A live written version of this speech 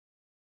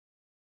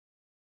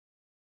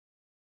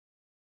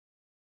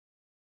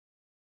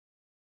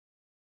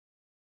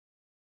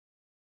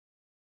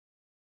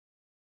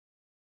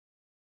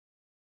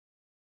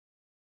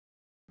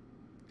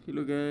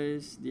Hello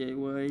guys,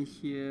 DIY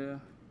here.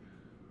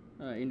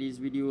 In this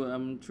video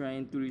I'm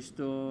trying to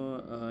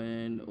restore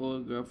an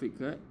old graphic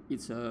card.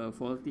 It's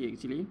faulty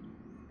actually.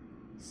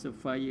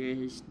 Sapphire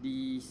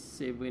HD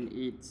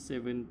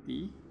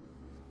 7870.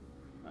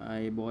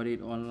 I bought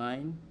it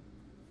online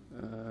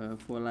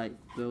for like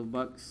 12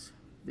 bucks.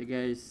 The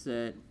guy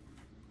said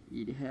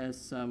it has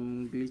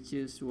some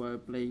glitches while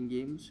playing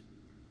games.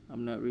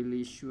 I'm not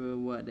really sure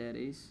what that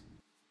is.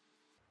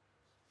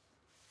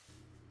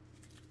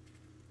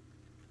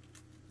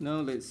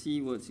 Now let's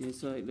see what's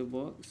inside the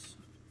box.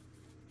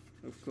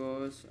 Of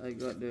course, I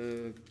got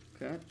the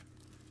card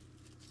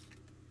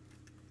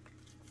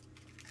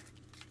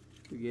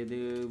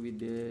together with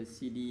the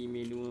CD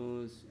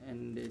manuals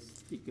and the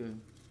sticker.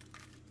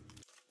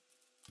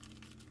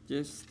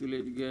 Just to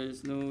let you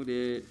guys know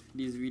that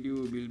this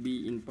video will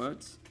be in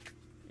parts,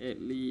 at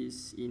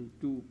least in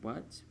 2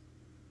 parts.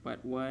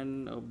 Part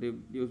 1 of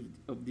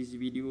this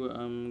video,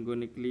 I'm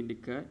gonna clean the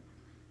card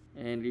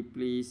and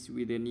replace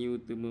with a new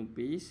thermal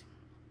paste.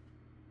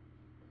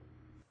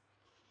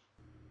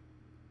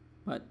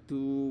 Part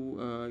 2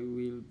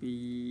 will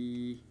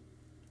be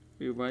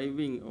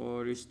reviving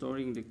or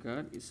restoring the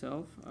card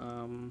itself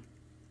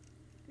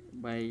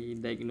by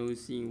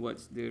diagnosing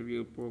what's the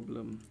real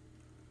problem.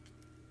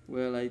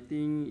 Well, I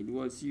think it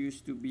was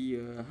used to be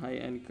a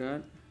high-end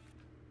card.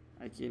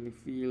 I can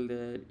feel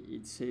that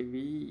it's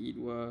heavy. It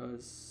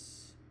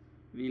was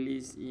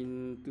released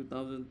in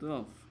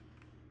 2012.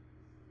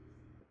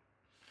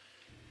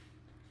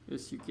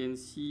 As you can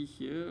see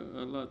here,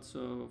 a lots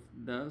of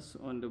dust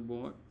on the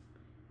board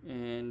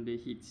and the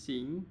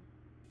heatsink.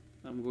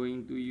 I'm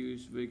going to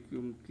use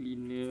vacuum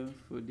cleaner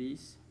for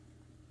this.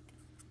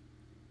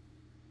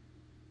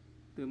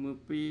 Thermal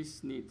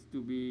paste needs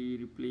to be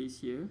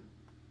replaced here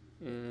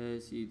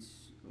as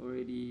it's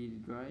already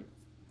dried.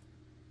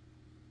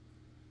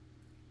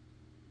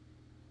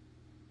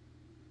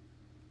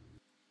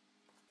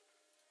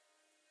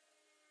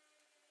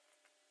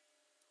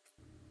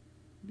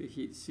 The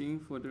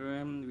heatsink for the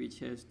RAM, which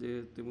has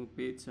the thermal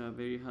paste, are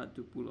very hard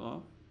to pull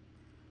off,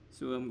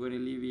 so I'm going to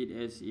leave it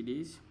as it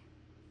is.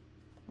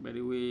 By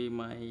the way,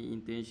 my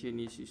intention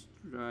is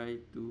to try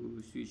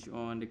to switch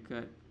on the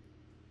card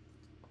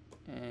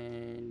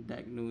and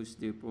diagnose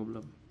the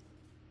problem.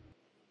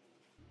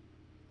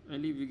 I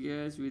leave you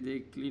guys with the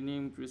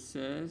cleaning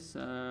process.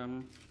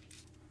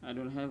 I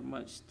don't have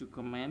much to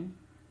comment,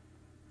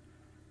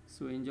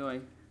 so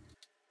enjoy.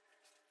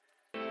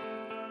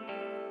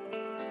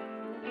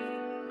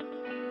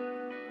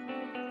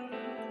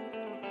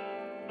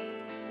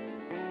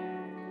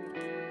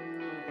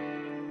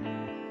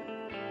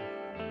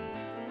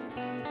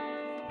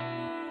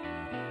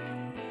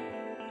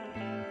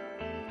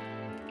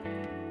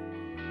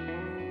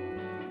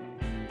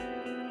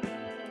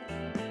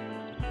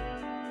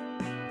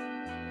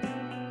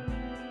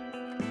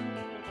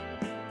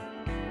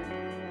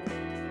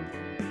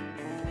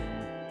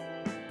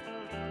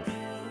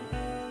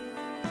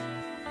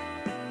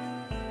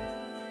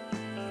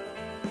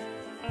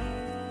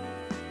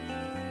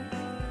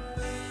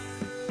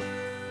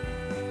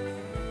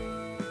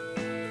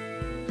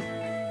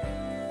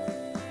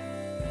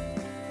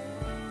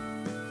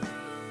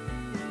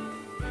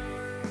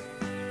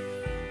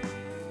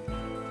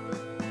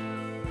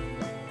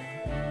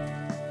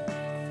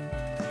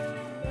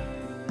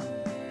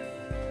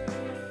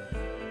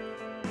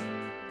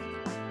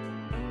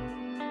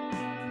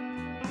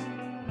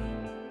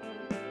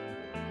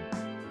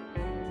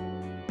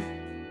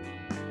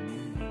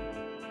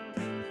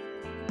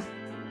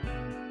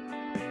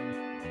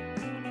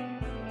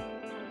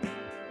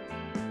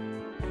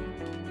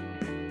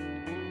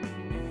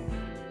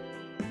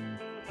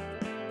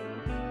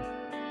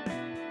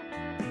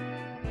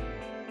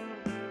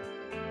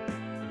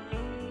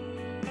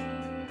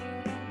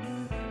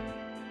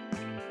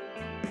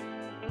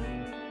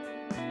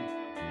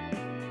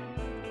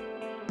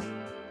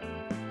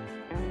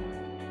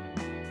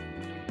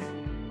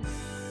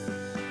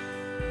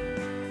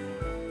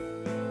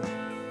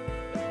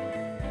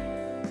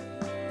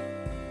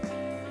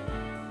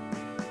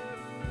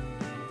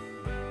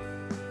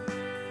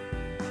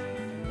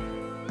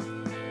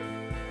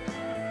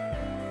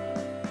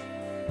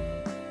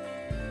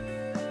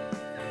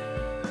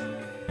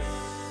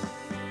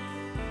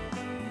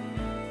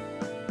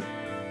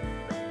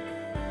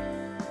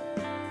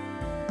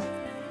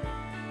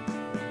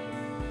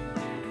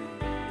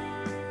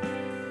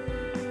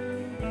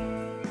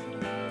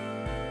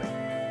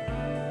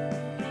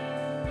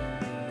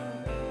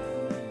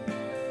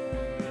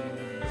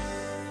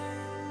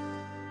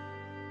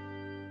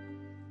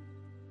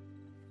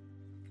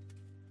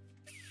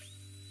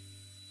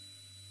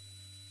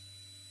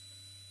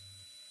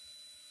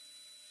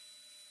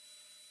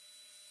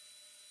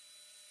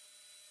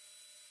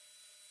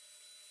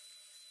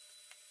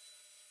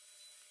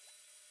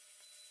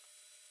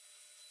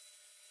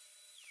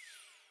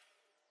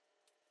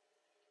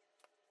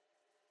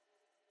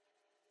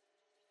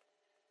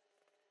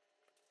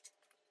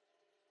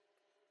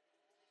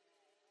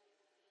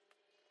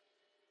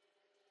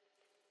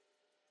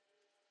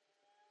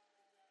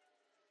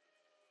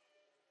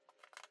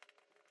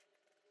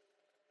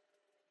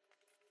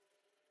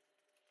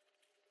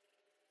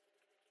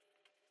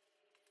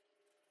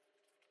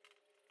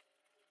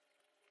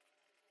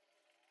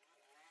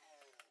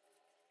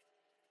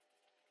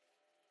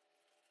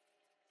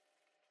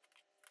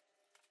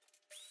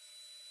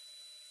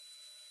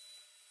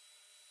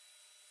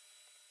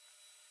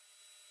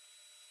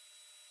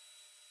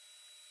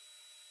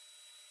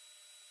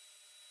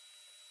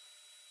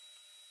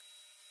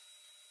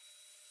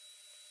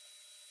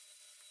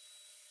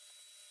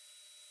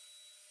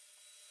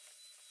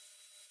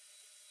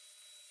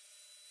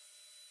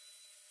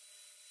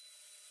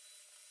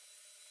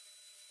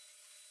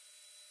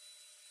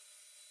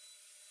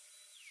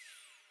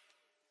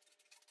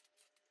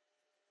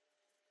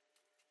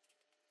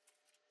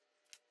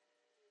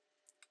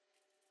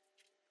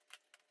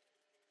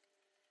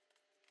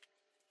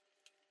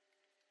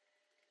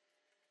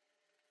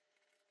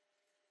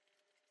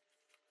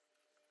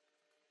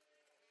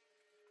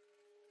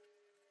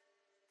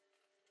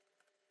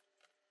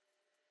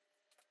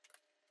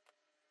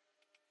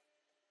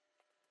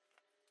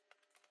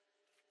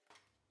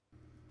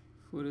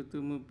 For the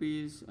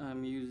thermopiece,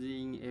 I'm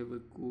using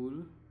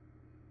Evercool.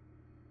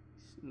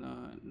 It's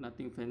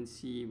nothing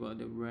fancy about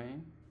the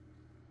brand.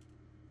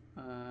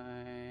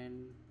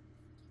 And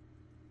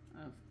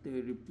after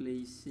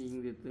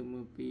replacing the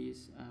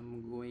thermopiece,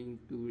 I'm going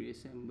to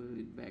reassemble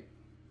it back.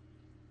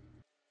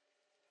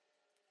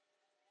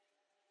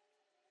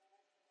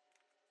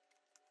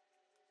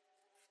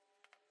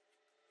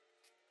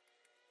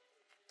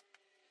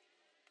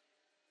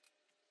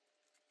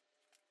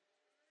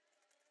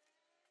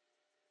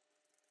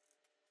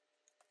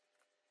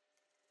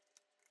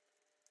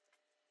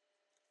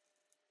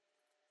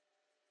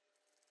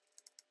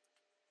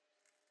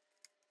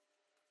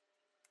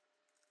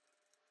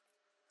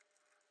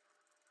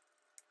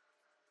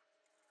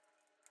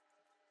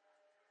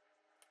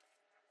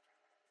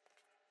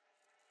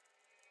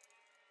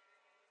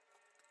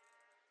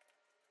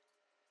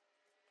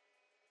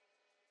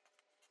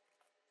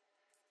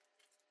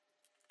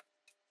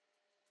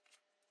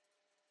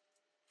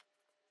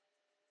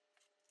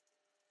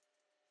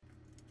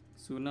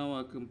 So now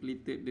I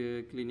completed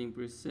the cleaning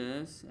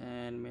process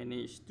and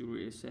managed to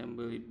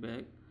reassemble it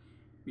back,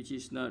 which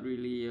is not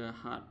really a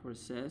hard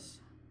process.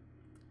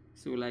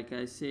 So like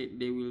I said,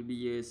 there will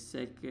be a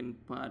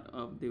second part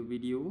of the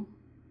video,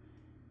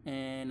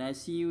 and I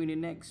see you in the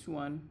next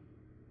one.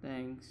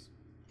 Thanks.